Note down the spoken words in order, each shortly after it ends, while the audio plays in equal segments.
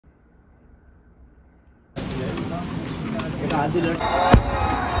I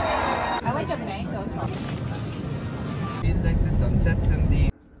like a mango sauce. Feel like the sunsets and the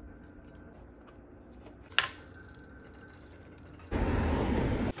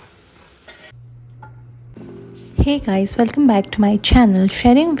Hey guys, welcome back to my channel,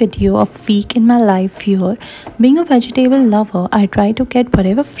 sharing video of week in my life here. Being a vegetable lover, I try to get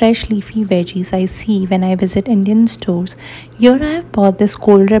whatever fresh leafy veggies I see when I visit Indian stores. Here I have bought this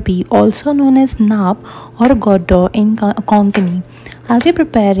kohlrabi, also known as nab or goddo in Konkani. I'll be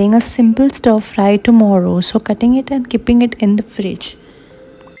preparing a simple stir fry tomorrow, so cutting it and keeping it in the fridge.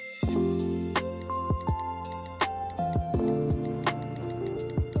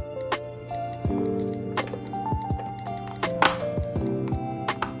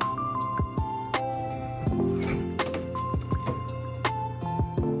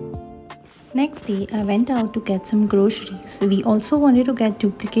 Next day, I went out to get some groceries. We also wanted to get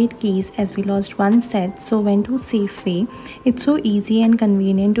duplicate keys as we lost one set, so went to Safeway. It's so easy and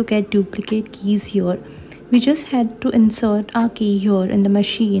convenient to get duplicate keys here. We just had to insert our key here in the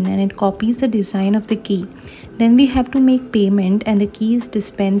machine and it copies the design of the key. Then we have to make payment and the key is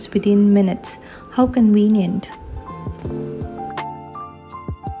dispensed within minutes. How convenient.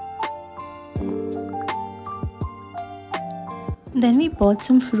 Then we bought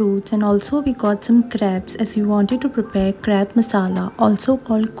some fruits and also we got some crabs as we wanted to prepare crab masala, also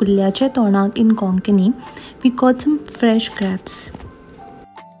called tonak in Konkani. We got some fresh crabs.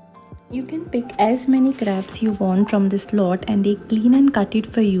 You can pick as many crabs you want from this lot and they clean and cut it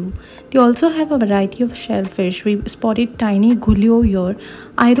for you. They also have a variety of shellfish. We spotted tiny gulio here.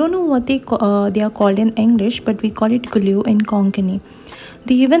 I don't know what they are called in English, but we call it gulio in Konkani.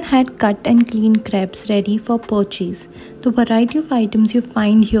 They even had cut and clean crabs ready for purchase. The variety of items you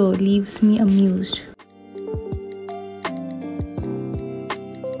find here leaves me amused.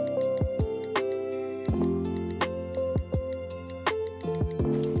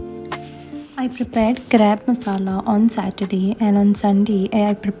 I prepared crab masala on Saturday and on Sunday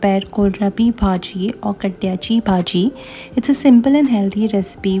I prepared kohlrabi bhaji or kadyachi bhaji. It's a simple and healthy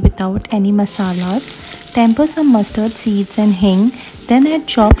recipe without any masalas. Temper some mustard seeds and hing. Then add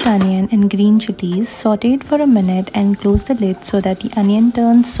chopped onion and green chillies, saute it for a minute and close the lid so that the onion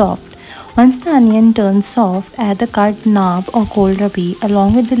turns soft. Once the onion turns soft, add the cut nab or kohlrabi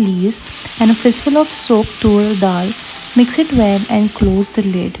along with the leaves and a fistful of soaked tur dal. Mix it well and close the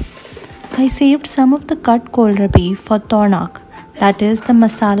lid. I saved some of the cut kohlrabi for tonak, that is the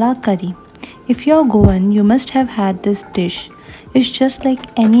masala curry. If you are Goan, you must have had this dish. It's just like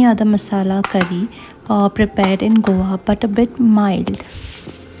any other masala curry prepared in Goa, but a bit mild.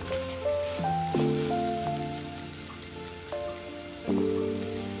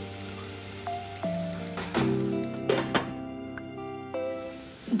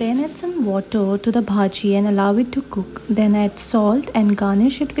 Then add some water to the bhaji and allow it to cook. Then add salt and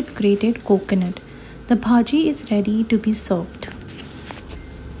garnish it with grated coconut. The bhaji is ready to be served.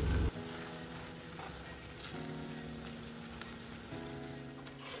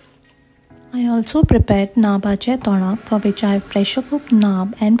 I also prepared nabache tonak, for which I have pressure cooked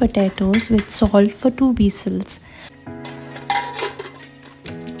nab and potatoes with salt for 2 whistles.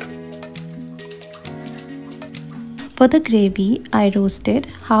 For the gravy, I roasted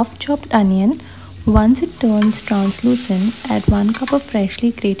half chopped onion. Once it turns translucent, add 1 cup of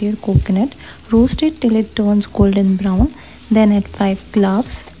freshly grated coconut. Roast it till it turns golden brown. Then add 5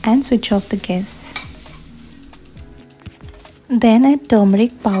 cloves and switch off the gas. Then add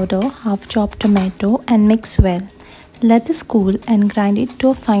turmeric powder, half chopped tomato and mix well. Let this cool and grind it to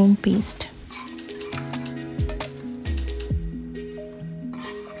a fine paste.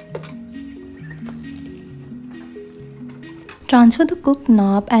 Transfer the cooked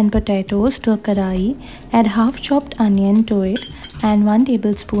nab and potatoes to a kadai, add half chopped onion to it and 1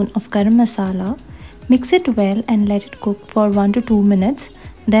 tablespoon of garam masala. Mix it well and let it cook for 1 to 2 minutes.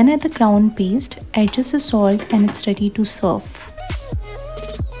 Then add the ground paste, adjust the salt and it's ready to serve.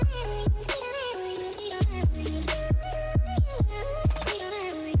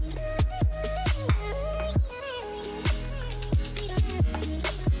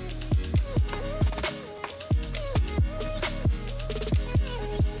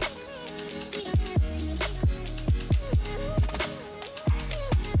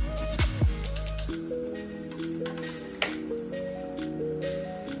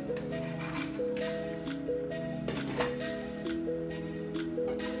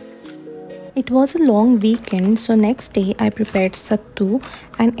 It was a long weekend, so next day I prepared sattu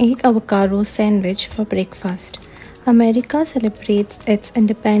and ate avocado sandwich for breakfast. America celebrates its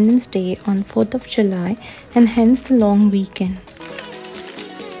Independence Day on 4th of July and hence the long weekend.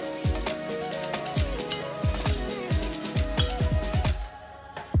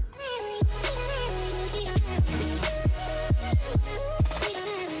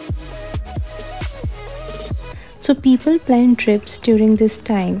 So people plan trips during this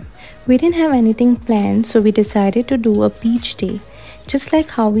time. We didn't have anything planned, so we decided to do a beach day, just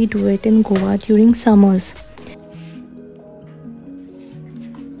like how we do it in Goa during summers.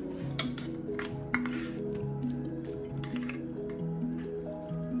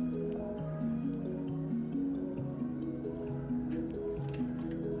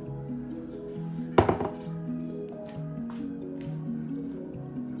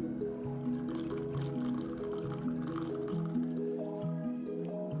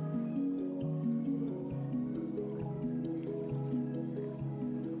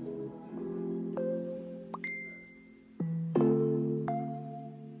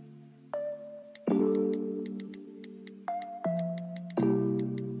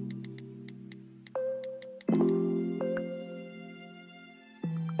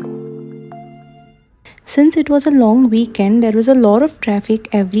 Since it was a long weekend, there was a lot of traffic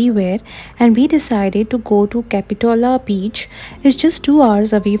everywhere, and we decided to go to Capitola Beach. It's just 2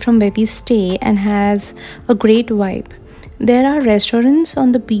 hours away from where we stay and has a great vibe. There are restaurants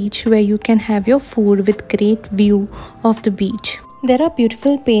on the beach where you can have your food with great view of the beach. There are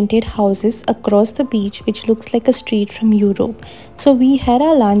beautiful painted houses across the beach which looks like a street from Europe. So we had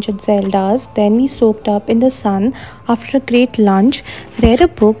our lunch at Zelda's, then we soaked up in the sun after a great lunch, read a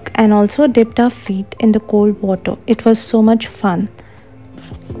book and also dipped our feet in the cold water. It was so much fun.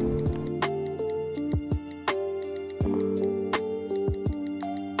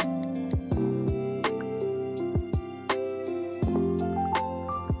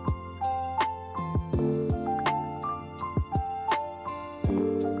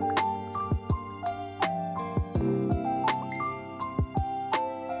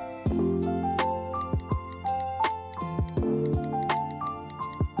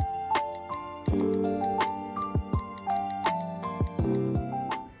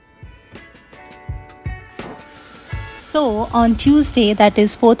 So on Tuesday, that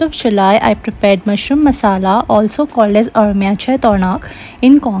is 4th of July, I prepared mushroom masala, also called as tonak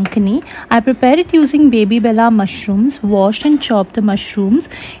in Konkani. I prepared it using baby bella mushrooms, washed and chopped the mushrooms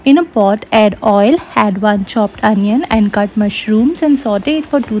in a pot, add oil, add 1 chopped onion and cut mushrooms and saute it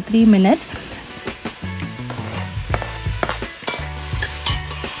for 2-3 minutes.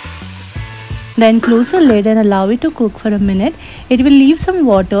 Then close the lid and allow it to cook for a minute. It will leave some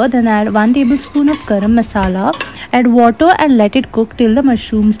water, then add 1 tablespoon of garam masala. Add water and let it cook till the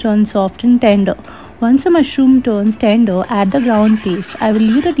mushrooms turn soft and tender. Once the mushroom turns tender, add the ground paste. I will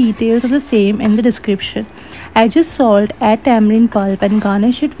leave the details of the same in the description. Add just salt, add tamarind pulp and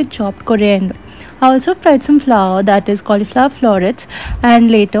garnish it with chopped coriander. I also fried some flour, that is cauliflower florets, and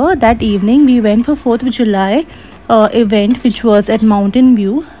later that evening we went for 4th of July event which was at Mountain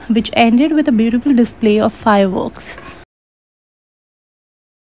View, which ended with a beautiful display of fireworks.